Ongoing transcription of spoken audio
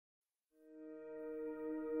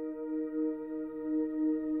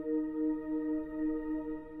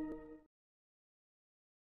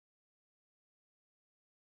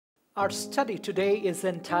Our study today is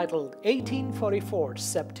entitled 1844,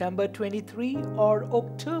 September 23 or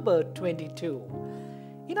October 22.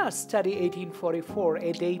 In our study 1844,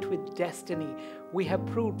 A Date with Destiny, we have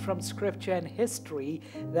proved from scripture and history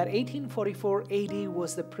that 1844 AD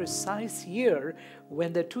was the precise year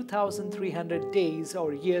when the 2300 days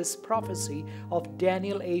or years prophecy of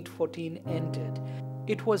Daniel 8:14 ended.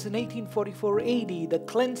 It was in 1844 AD the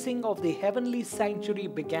cleansing of the heavenly sanctuary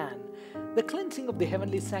began. The cleansing of the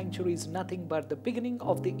heavenly sanctuary is nothing but the beginning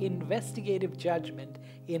of the investigative judgment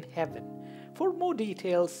in heaven. For more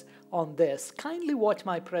details on this, kindly watch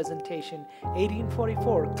my presentation,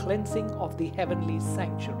 1844, Cleansing of the Heavenly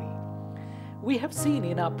Sanctuary. We have seen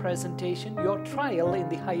in our presentation your trial in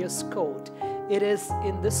the highest court. It is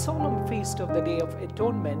in the solemn feast of the Day of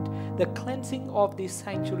Atonement, the cleansing of the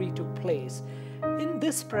sanctuary took place. In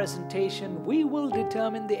this presentation, we will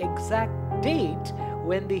determine the exact date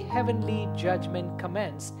when the heavenly judgment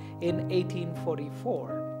commenced in 1844.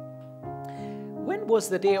 When was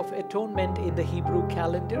the Day of Atonement in the Hebrew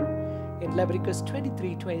calendar? In Leviticus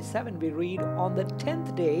 23:27 we read, "On the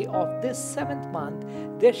 10th day of this 7th month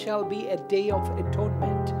there shall be a day of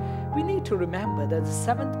atonement." We need to remember that the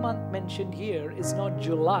 7th month mentioned here is not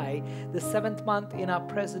July, the 7th month in our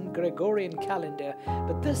present Gregorian calendar,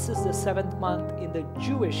 but this is the 7th month in the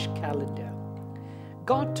Jewish calendar.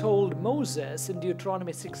 God told Moses in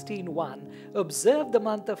Deuteronomy 16:1, "Observe the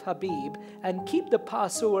month of Habib and keep the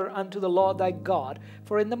Passover unto the Lord thy God,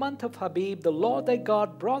 for in the month of Habib the Lord thy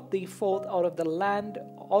God brought thee forth out of the land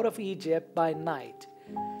out of Egypt by night."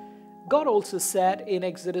 God also said in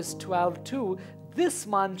Exodus 12:2, "This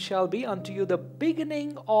month shall be unto you the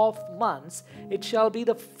beginning of months, it shall be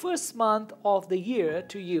the first month of the year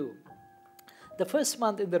to you." The first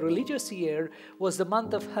month in the religious year was the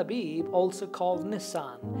month of Habib, also called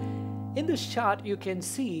Nisan. In this chart you can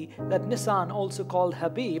see that Nisan, also called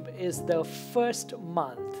Habib, is the first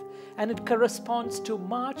month, and it corresponds to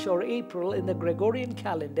March or April in the Gregorian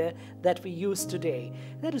calendar that we use today.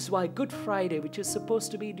 That is why Good Friday, which is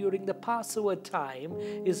supposed to be during the Passover time,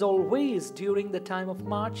 is always during the time of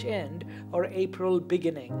March end or April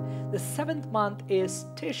beginning. The 7th month is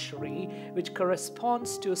Tishri, which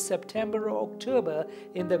corresponds to September or October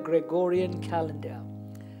in the Gregorian calendar.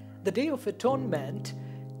 The Day of Atonement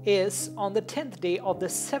is on the 10th day of the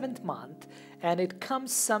 7th month, and it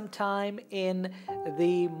comes sometime in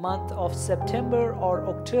the month of September or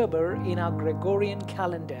October in our Gregorian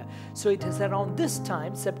calendar. So it is around this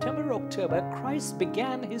time, September or October, Christ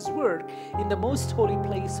began his work in the most holy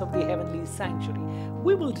place of the heavenly sanctuary.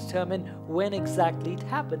 We will determine when exactly it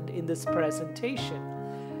happened in this presentation.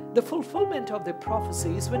 The fulfillment of the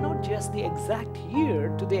prophecies were not just the exact year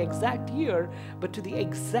to the exact year, but to the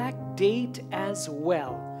exact date as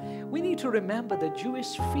well. We need to remember the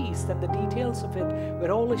Jewish feast and the details of it were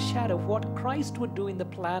all a shadow of what Christ would do in the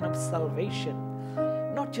plan of salvation.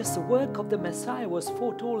 Not just the work of the Messiah was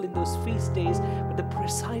foretold in those feast days, but the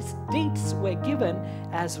precise dates were given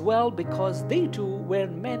as well because they too were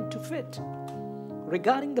meant to fit.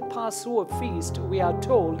 Regarding the Passover feast, we are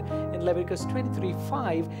told in Leviticus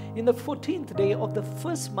 23:5, "In the 14th day of the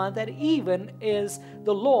first month at even is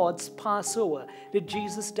the Lord's Passover." Did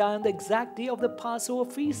Jesus die on the exact day of the Passover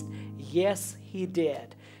feast? Yes, he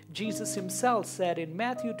did. Jesus himself said in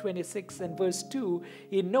Matthew 26 and verse 2,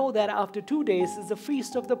 "You know that after 2 days is the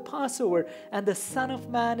feast of the Passover, and the Son of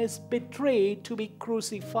Man is betrayed to be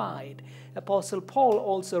crucified." Apostle Paul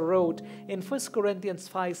also wrote in 1 Corinthians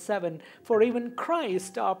 5:7, "For even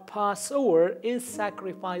Christ our Passover is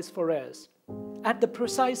sacrificed for us." At the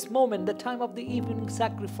precise moment, the time of the evening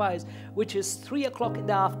sacrifice, which is 3 o'clock in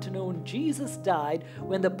the afternoon, Jesus died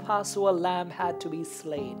when the Passover lamb had to be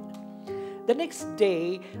slain. The next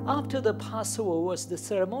day after the Passover was the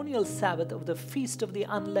ceremonial Sabbath of the Feast of the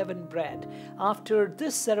Unleavened Bread. After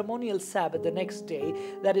this ceremonial Sabbath, the next day,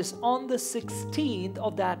 that is on the 16th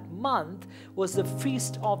of that month, was the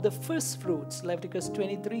Feast of the First Fruits, Leviticus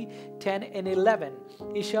 23:10 and 11.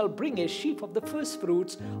 "He shall bring a sheaf of the first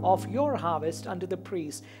fruits of your harvest unto the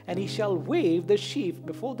priest, and he shall wave the sheaf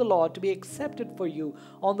before the Lord to be accepted for you.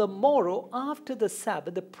 On the morrow after the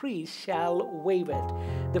Sabbath, the priest shall wave it."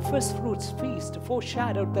 The first fruits feast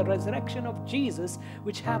foreshadowed the resurrection of Jesus,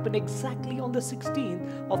 which happened exactly on the 16th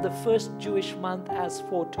of the first Jewish month as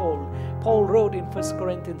foretold. Paul wrote in 1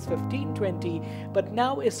 Corinthians 15:20, "But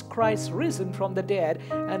now is Christ risen from the dead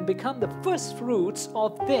and become the first fruits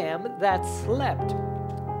of them that slept."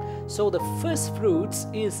 So the first fruits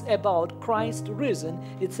is about Christ risen.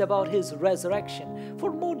 It's about his resurrection.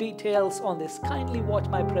 For more details on this, kindly watch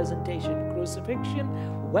my presentation,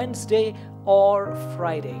 Crucifixion, Wednesday or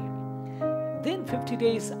Friday. Then 50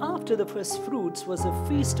 days after the first fruits was a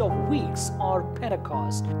Feast of Weeks or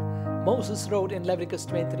Pentecost. Moses wrote in Leviticus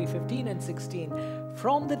 23:15 and 16,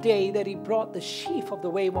 "From the day that he brought the sheaf of the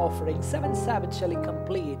wave offering, 7 Sabbaths shall he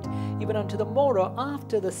complete. Even unto the morrow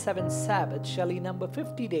after the 7th Sabbath shall he number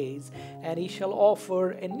 50 days, and he shall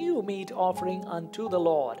offer a new meat offering unto the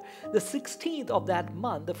Lord. The 16th of that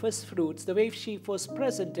month, the first fruits, the wave sheaf was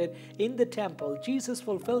presented in the temple." Jesus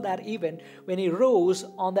fulfilled that event when he rose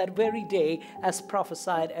on that very day as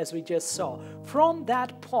prophesied, as we just saw. From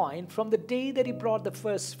that point, from the day that he brought the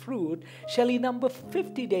first fruit, shall he number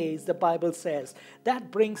 50 days, the Bible says. That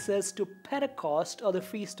brings us to Pentecost, or the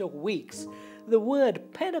Feast of Weeks. The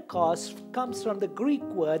word Pentecost comes from the Greek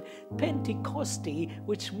word Pentecosti,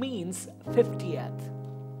 which means 50th.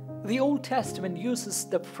 The Old Testament uses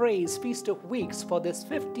the phrase Feast of Weeks for this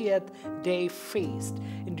 50th day feast.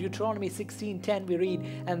 In Deuteronomy 16:10 we read,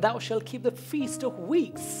 "And thou shalt keep the Feast of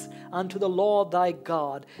Weeks unto the Lord thy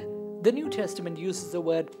God." The New Testament uses the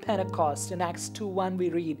word Pentecost. In Acts 2:1 we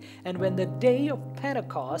read, "And when the day of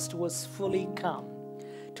Pentecost was fully come."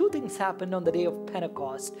 Two things happened on the day of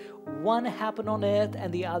Pentecost. One happened on earth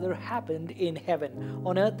and the other happened in heaven.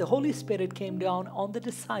 On earth, the Holy Spirit came down on the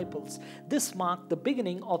disciples. This marked the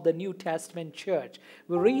beginning of the New Testament church.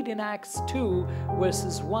 We read in Acts 2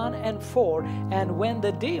 verses 1 and 4, "And when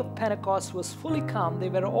the day of Pentecost was fully come, they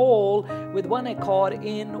were all with one accord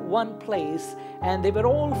in one place, and they were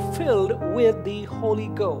all filled with the Holy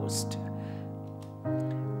Ghost."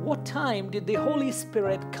 What time did the Holy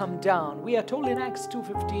Spirit come down? We are told in Acts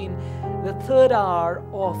 2:15, the 3rd hour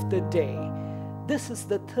of the day. This is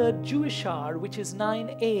the 3rd Jewish hour, which is 9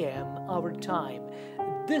 a.m. our time.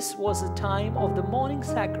 This was the time of the morning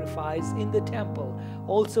sacrifice in the temple.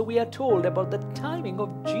 Also, we are told about the timing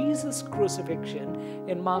of Jesus' crucifixion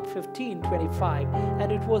in Mark 15:25,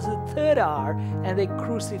 and it was the 3rd hour, and they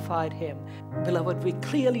crucified him. Beloved, we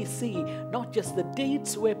clearly see not just the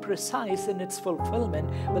dates were precise in its fulfillment,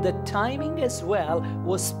 but the timing as well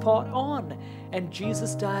was spot on. And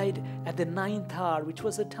Jesus died at the 9th hour, which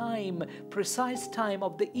was a time, precise time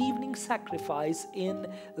of the evening sacrifice in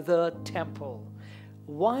the temple.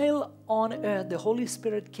 While on earth the Holy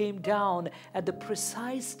Spirit came down at the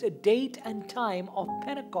precise date and time of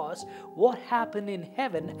Pentecost, what happened in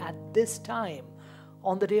heaven at this time?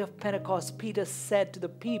 On the day of Pentecost, Peter said to the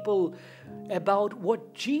people about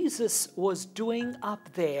what Jesus was doing up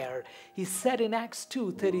there. He said in Acts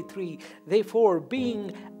 2:33, "Therefore,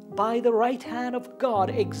 being by the right hand of God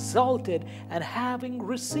exalted, and having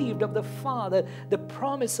received of the Father the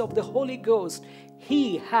promise of the Holy Ghost,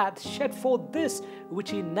 he hath shed forth this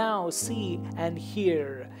which ye now see and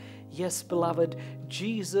hear." Yes, beloved,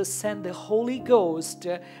 Jesus sent the Holy Ghost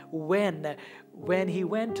when he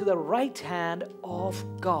went to the right hand of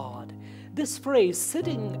God. This phrase,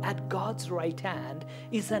 "sitting at God's right hand,"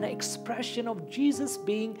 is an expression of Jesus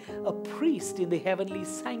being a priest in the heavenly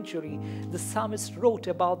sanctuary. The psalmist wrote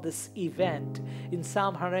about this event. In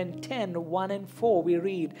Psalm 110, 1 and 4, we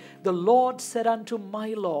read, "The Lord said unto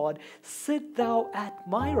my Lord, Sit thou at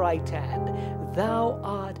my right hand, thou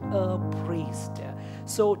art a priest."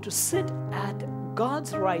 So to sit at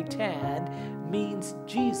God's right hand means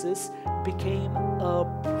Jesus became a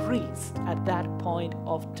priest at that point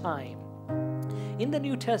of time. In the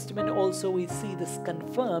New Testament also we see this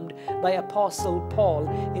confirmed by Apostle Paul.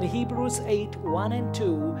 In Hebrews 8, 1 and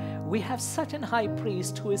 2, we have such an high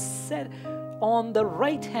priest who is set on the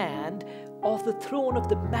right hand of the throne of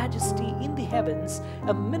the majesty in the heavens,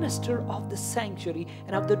 a minister of the sanctuary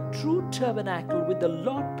and of the true tabernacle with the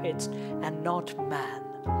Lord pitched and not man.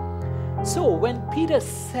 So when Peter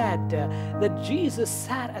said that Jesus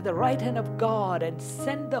sat at the right hand of God and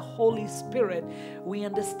sent the Holy Spirit, we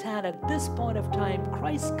understand at this point of time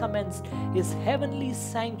Christ commenced his heavenly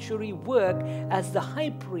sanctuary work as the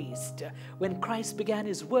high priest. When Christ began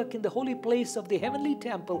his work in the holy place of the heavenly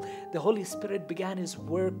temple, the Holy Spirit began his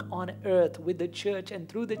work on earth with the church and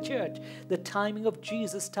through the church. The timing of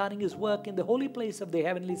Jesus starting his work in the holy place of the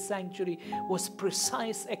heavenly sanctuary was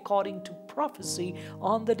precise according to prophecy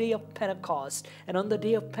on the day of Pentecost. And on the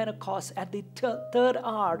day of Pentecost at the 3rd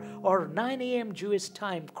hour or 9 a.m. Jewish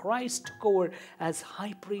time, Christ took over as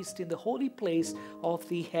high priest in the holy place of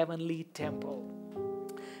the heavenly temple.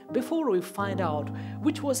 Before we find out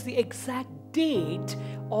which was the exact date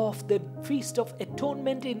of the Feast of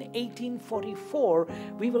Atonement in 1844,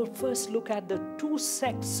 we will first look at the two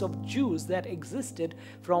sects of Jews that existed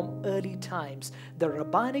from early times, the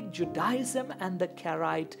Rabbinic Judaism and the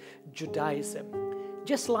Karaite Judaism.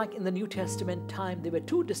 Just like in the New Testament time, there were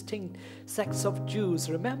two distinct sects of Jews.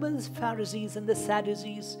 Remember the Pharisees and the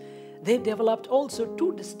Sadducees? They developed also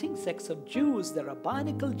two distinct sects of Jews, the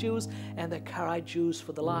Rabbinical Jews and the Karaite Jews,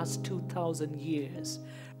 for the last 2,000 years.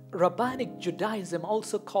 Rabbinic Judaism,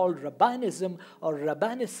 also called Rabbinism or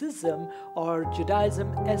Rabbinicism, or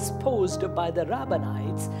Judaism espoused by the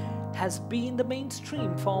Rabbinites, has been the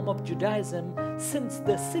mainstream form of Judaism since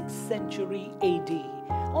the 6th century AD.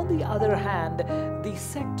 On the other hand, the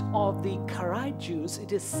sect of the Karaite Jews,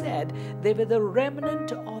 it is said they were the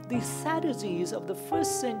remnant of the Sadducees of the 1st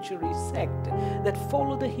century sect that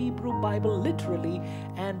followed the Hebrew Bible literally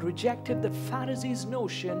and rejected the Pharisees'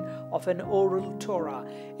 notion of an oral Torah.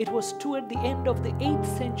 It was toward the end of the 8th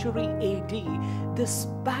century AD this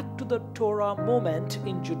back to the Torah movement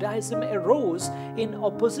in Judaism arose in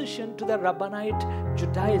opposition to the Rabbinite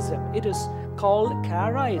Judaism. It is called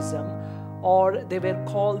Karaism, or they were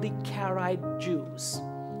called the Karaite Jews.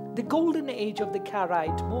 The golden age of the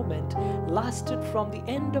Karaite movement lasted from the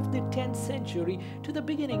end of the 10th century to the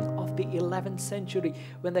beginning of the 11th century,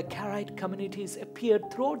 when the Karaite communities appeared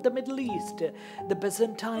throughout the Middle East, the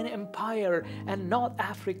Byzantine Empire, and North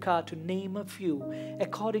Africa, to name a few.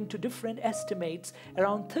 According to different estimates,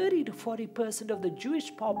 around 30 to 40% of the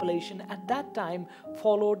Jewish population at that time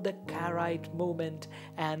followed the Karaite movement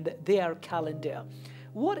and their calendar.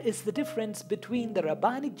 What is the difference between the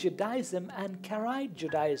Rabbinic Judaism and Karaite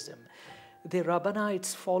Judaism? The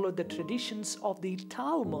Rabbinites followed the traditions of the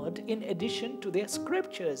Talmud in addition to their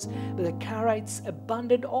scriptures, but the Karaites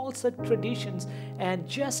abandoned all such traditions and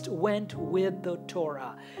just went with the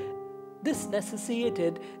Torah. This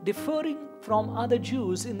necessitated differing from other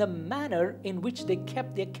Jews in the manner in which they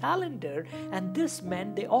kept their calendar, and this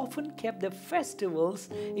meant they often kept their festivals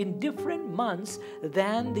in different months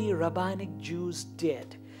than the Rabbinic Jews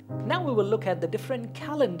did. Now we will look at the different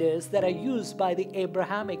calendars that are used by the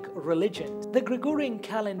Abrahamic religion. The Gregorian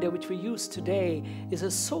calendar, which we use today, is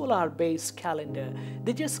a solar-based calendar.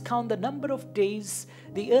 They just count the number of days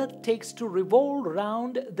the earth takes to revolve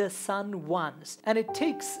around the sun once, and it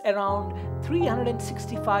takes around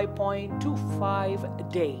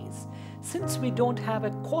 365.25 days. Since we don't have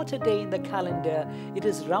a quarter day in the calendar, it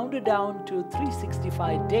is rounded down to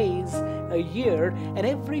 365 days a year, and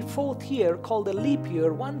every fourth year, called the leap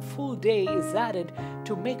year, one full day is added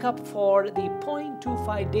to make up for the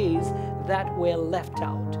 0.25 days that were left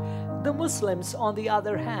out. The Muslims, on the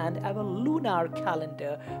other hand, have a lunar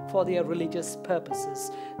calendar for their religious purposes.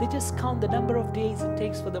 They just count the number of days it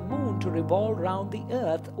takes for the moon to revolve around the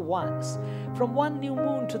earth once. From one new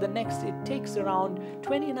moon to the next, it takes around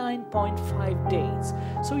 29.5 days.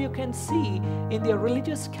 So you can see in their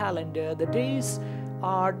religious calendar, the days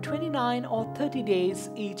are 29 or 30 days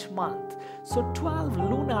each month. So 12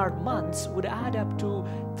 lunar months would add up to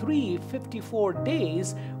 354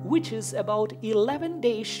 days, which is about 11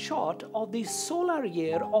 days short of the solar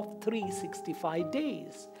year of 365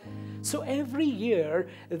 days. So every year,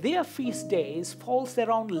 their feast days falls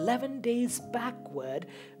around 11 days backward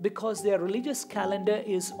because their religious calendar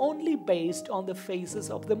is only based on the phases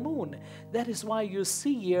of the moon. That is why you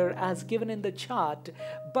see here, as given in the chart,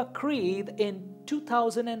 Bakrid in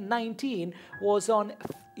 2019 was on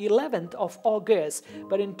 11th of August,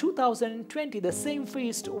 but in 2020 the same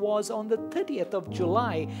feast was on the 30th of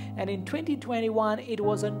July, and in 2021 it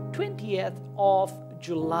was on 20th of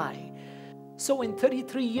July. So in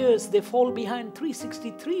 33 years, they fall behind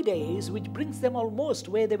 363 days, which brings them almost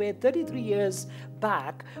where they were 33 years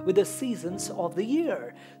back with the seasons of the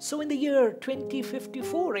year. So in the year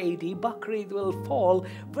 2054 AD, Bakrid will fall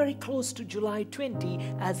very close to July 20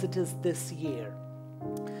 as it is this year.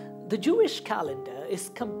 The Jewish calendar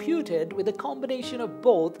is computed with a combination of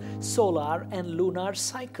both solar and lunar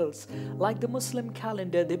cycles. Like the Muslim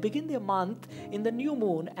calendar, they begin their month in the new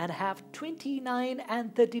moon and have 29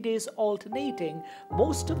 and 30 days alternating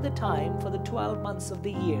most of the time for the 12 months of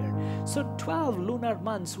the year. So 12 lunar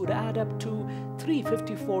months would add up to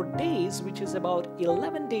 354 days, which is about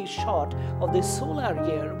 11 days short of the solar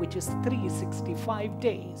year, which is 365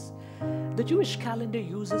 days. The Jewish calendar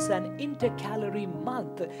uses an intercalary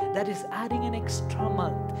month, that is adding an extra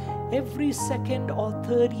month. Every second or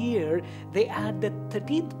third year, they add the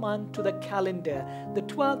 13th month to the calendar. The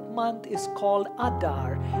 12th month is called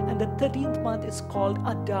Adar, and the 13th month is called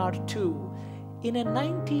Adar 2. In a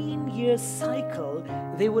 19-year cycle,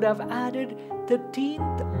 they would have added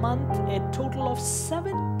 13th month a total of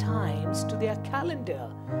 7 times to their calendar.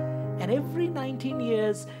 And every 19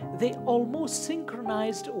 years, they almost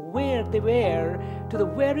synchronized where they were to the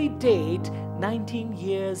very date 19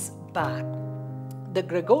 years back. The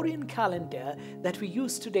Gregorian calendar that we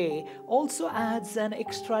use today also adds an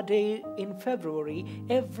extra day in February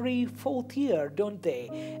every 4th year, don't they?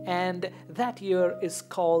 And that year is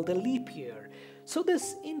called the leap year. So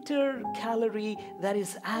this intercalary, that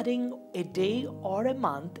is adding a day or a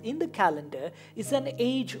month in the calendar, is an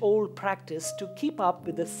age-old practice to keep up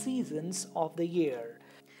with the seasons of the year.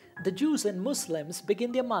 The Jews and Muslims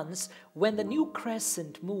begin their months when the new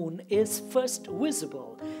crescent moon is first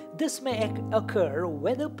visible. This may occur,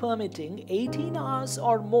 weather permitting, 18 hours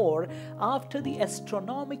or more after the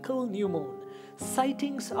astronomical new moon.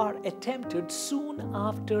 Sightings are attempted soon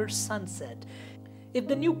after sunset. If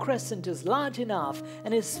the new crescent is large enough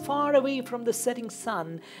and is far away from the setting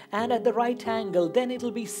sun and at the right angle, then it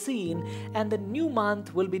will be seen and the new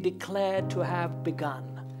month will be declared to have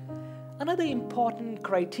begun. Another important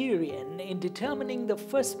criterion in determining the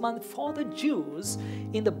first month for the Jews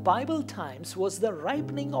in the Bible times was the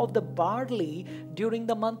ripening of the barley during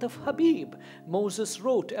the month of Habib. Moses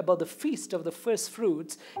wrote about the feast of the first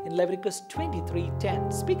fruits in Leviticus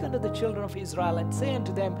 23:10. Speak unto the children of Israel and say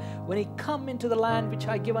unto them, when ye come into the land which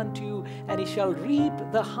I give unto you, and ye shall reap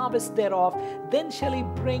the harvest thereof, then shall ye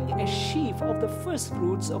bring a sheaf of the first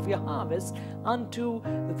fruits of your harvest unto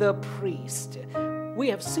the priest. We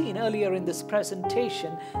have seen earlier in this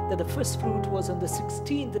presentation that the first fruit was on the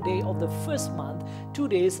 16th day of the first month, 2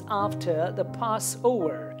 days after the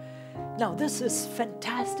Passover. Now, this is a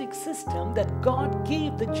fantastic system that God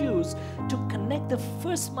gave the Jews to connect the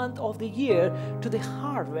first month of the year to the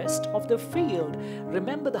harvest of the field.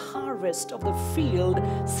 Remember, the harvest of the field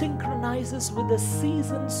synchronizes with the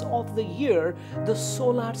seasons of the year, the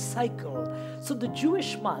solar cycle. So the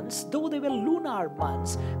Jewish months, though they were lunar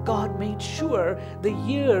months, God made sure the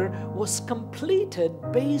year was completed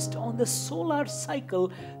based on the solar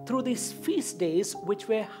cycle through these feast days, which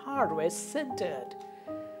were harvest-centered.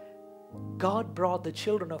 God brought the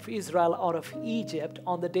children of Israel out of Egypt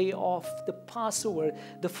on the day of the Passover,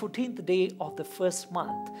 the 14th day of the first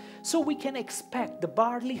month. So we can expect the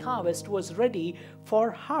barley harvest was ready for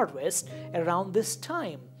harvest around this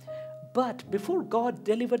time. But before God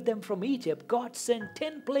delivered them from Egypt, God sent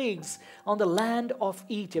 10 plagues on the land of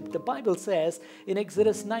Egypt. The Bible says in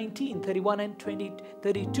Exodus 19:31 and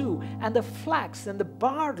 32, and the flax and the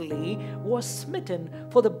barley was smitten,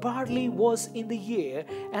 for the barley was in the ear,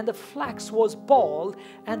 and the flax was bald,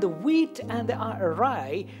 and the wheat and the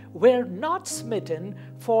rye were not smitten,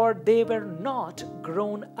 for they were not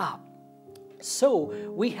grown up. So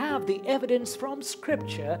we have the evidence from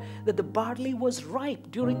Scripture that the barley was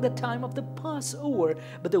ripe during the time of the Passover,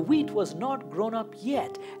 but the wheat was not grown up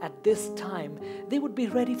yet at this time. They would be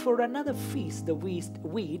ready for another feast, the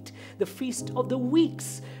Feast of the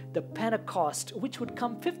Weeks, the Pentecost, which would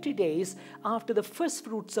come 50 days after the first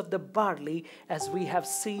fruits of the barley, as we have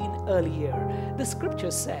seen earlier. The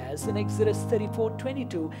Scripture says in Exodus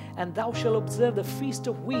 34:22, and thou shalt observe the Feast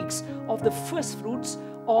of Weeks of the first fruits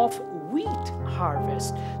of wheat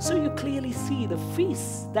harvest. So you clearly see the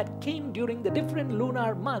feasts that came during the different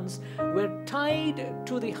lunar months were tied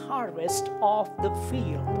to the harvest of the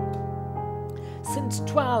field. Since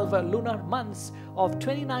 12 lunar months of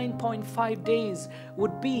 29.5 days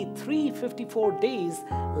would be 354 days,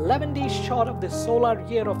 11 days short of the solar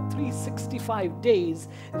year of 365 days,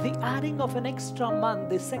 the adding of an extra month,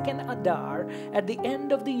 the second Adar, at the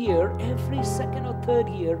end of the year, every second or third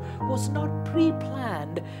year, was not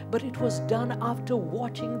pre-planned, but it was done after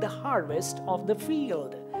watching the harvest of the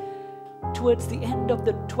field. Towards the end of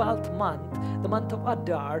the 12th month, the month of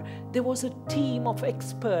Adar, there was a team of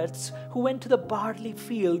experts who went to the barley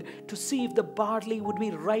field to see if the barley would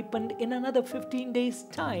be ripened in another 15 days'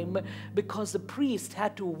 time, because the priest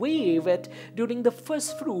had to wave it during the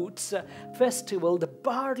first fruits festival, the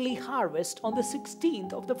barley harvest, on the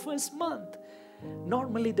 16th of the first month.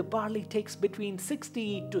 Normally, the barley takes between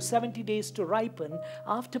 60 to 70 days to ripen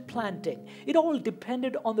after planting. It all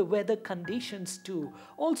depended on the weather conditions too.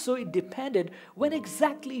 Also, it depended when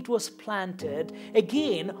exactly it was planted,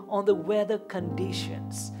 again on the weather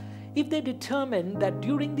conditions. If they determined that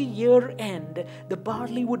during the year end the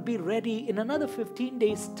barley would be ready in another 15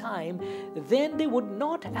 days' time, then they would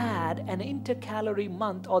not add an intercalary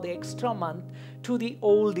month or the extra month to the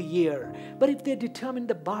old year. But if they determined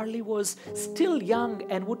the barley was still young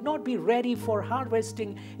and would not be ready for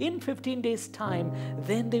harvesting in 15 days' time,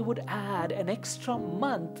 then they would add an extra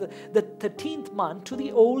month, the 13th month, to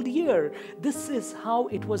the old year. This is how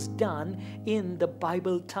it was done in the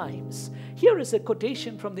Bible times. Here is a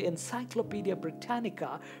quotation from the Encyclopedia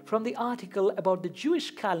Britannica from the article about the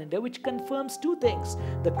Jewish calendar, which confirms two things: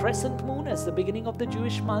 the crescent moon as the beginning of the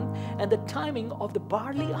Jewish month, and the timing of the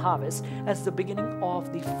barley harvest as the beginning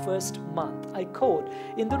of the first month. I quote,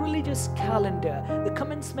 "In the religious calendar, the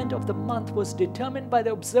commencement of the month was determined by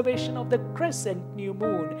the observation of the crescent new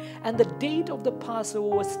moon, and the date of the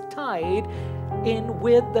Passover was tied in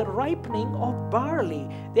with the ripening of barley.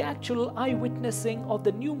 The actual eyewitnessing of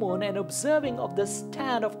the new moon and observing of the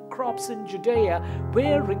stand of crops in Judea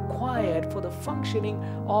were required for the functioning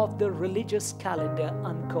of the religious calendar,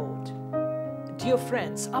 unquote. Dear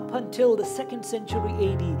friends, up until the 2nd century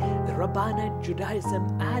AD, the Rabbinate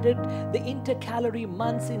Judaism added the intercalary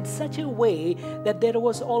months in such a way that there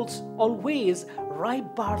was always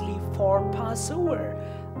ripe barley for Passover.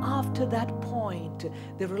 After that point,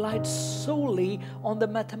 they relied solely on the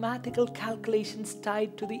mathematical calculations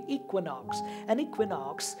tied to the equinox. An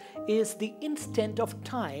equinox is the instant of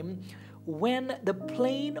time when the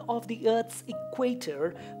plane of the Earth's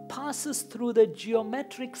equator passes through the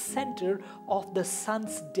geometric center of the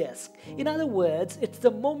sun's disk. In other words, it's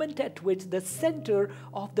the moment at which the center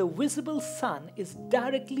of the visible sun is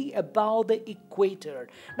directly above the equator.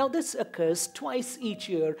 Now, this occurs twice each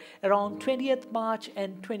year, around 20th March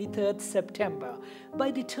and 23rd September.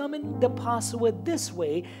 By determining the Passover this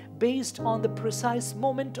way, based on the precise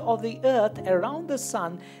moment of the earth around the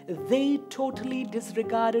sun, they totally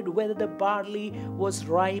disregarded whether the barley was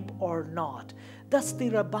ripe or not. Thus, the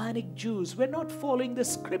rabbinic Jews were not following the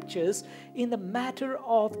scriptures in the matter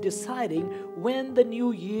of deciding when the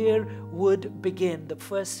new year would begin, the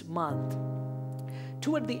first month.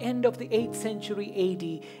 Toward the end of the 8th century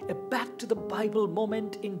AD, a back-to-the-Bible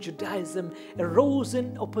moment in Judaism arose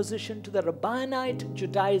in opposition to the Rabbinate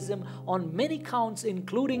Judaism on many counts,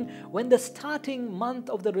 including when the starting month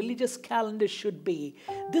of the religious calendar should be.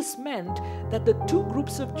 This meant that the two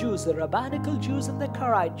groups of Jews, the Rabbinical Jews and the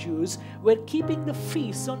Karaite Jews, were keeping the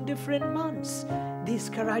feasts on different months.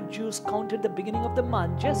 These Karaite Jews counted the beginning of the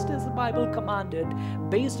month just as the Bible commanded,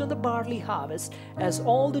 based on the barley harvest, as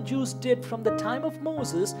all the Jews did from the time of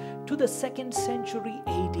Moses to the 2nd century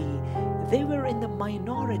AD. They were in the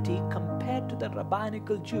minority compared to the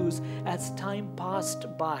Rabbinical Jews as time passed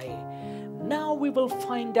by. Now we will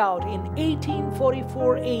find out in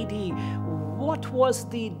 1844 AD what was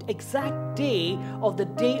the exact day of the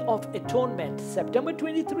Day of Atonement, September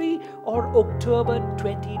 23 or October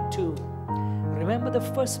 22. Remember, the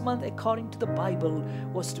first month, according to the Bible,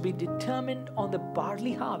 was to be determined on the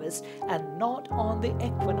barley harvest and not on the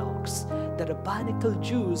equinox. The rabbinical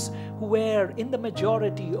Jews, who were in the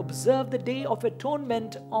majority, observed the Day of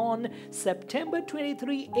Atonement on September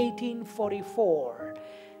 23, 1844.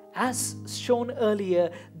 As shown earlier,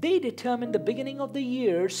 they determined the beginning of the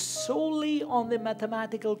year solely on the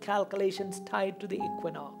mathematical calculations tied to the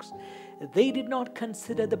equinox. They did not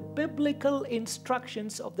consider the biblical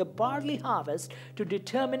instructions of the barley harvest to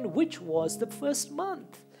determine which was the first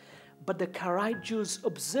month. But the Karaite Jews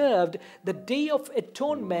observed the Day of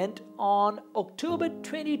Atonement on October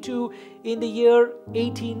 22 in the year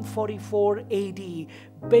 1844 AD,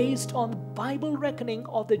 based on the Bible reckoning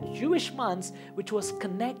of the Jewish months, which was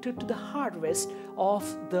connected to the harvest of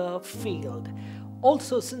the field.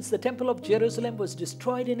 Also, since the Temple of Jerusalem was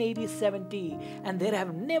destroyed in AD 70, and there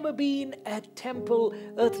have never been a temple,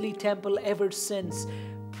 earthly temple ever since,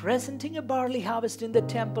 presenting a barley harvest in the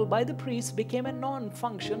temple by the priests became a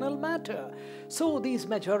non-functional matter. So these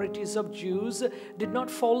majorities of Jews did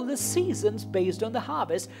not follow the seasons based on the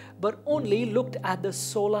harvest, but only looked at the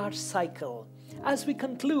solar cycle. As we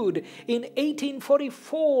conclude, in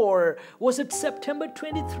 1844, was it September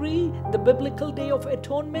 23, the biblical Day of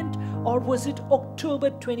Atonement, or was it October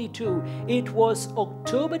 22? It was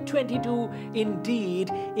October 22 indeed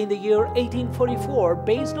in the year 1844,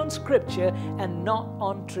 based on scripture and not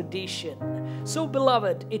on tradition. So,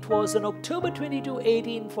 beloved, it was on October 22,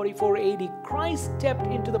 1844 AD, Christ stepped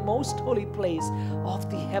into the most holy place of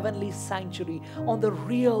the heavenly sanctuary on the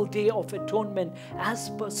real Day of Atonement, as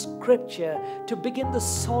per scripture, to begin the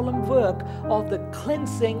solemn work of the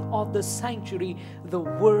cleansing of the sanctuary, the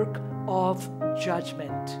work of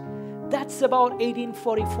judgment. That's about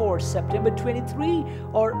 1844, September 23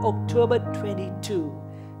 or October 22.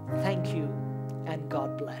 Thank you and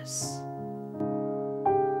God bless.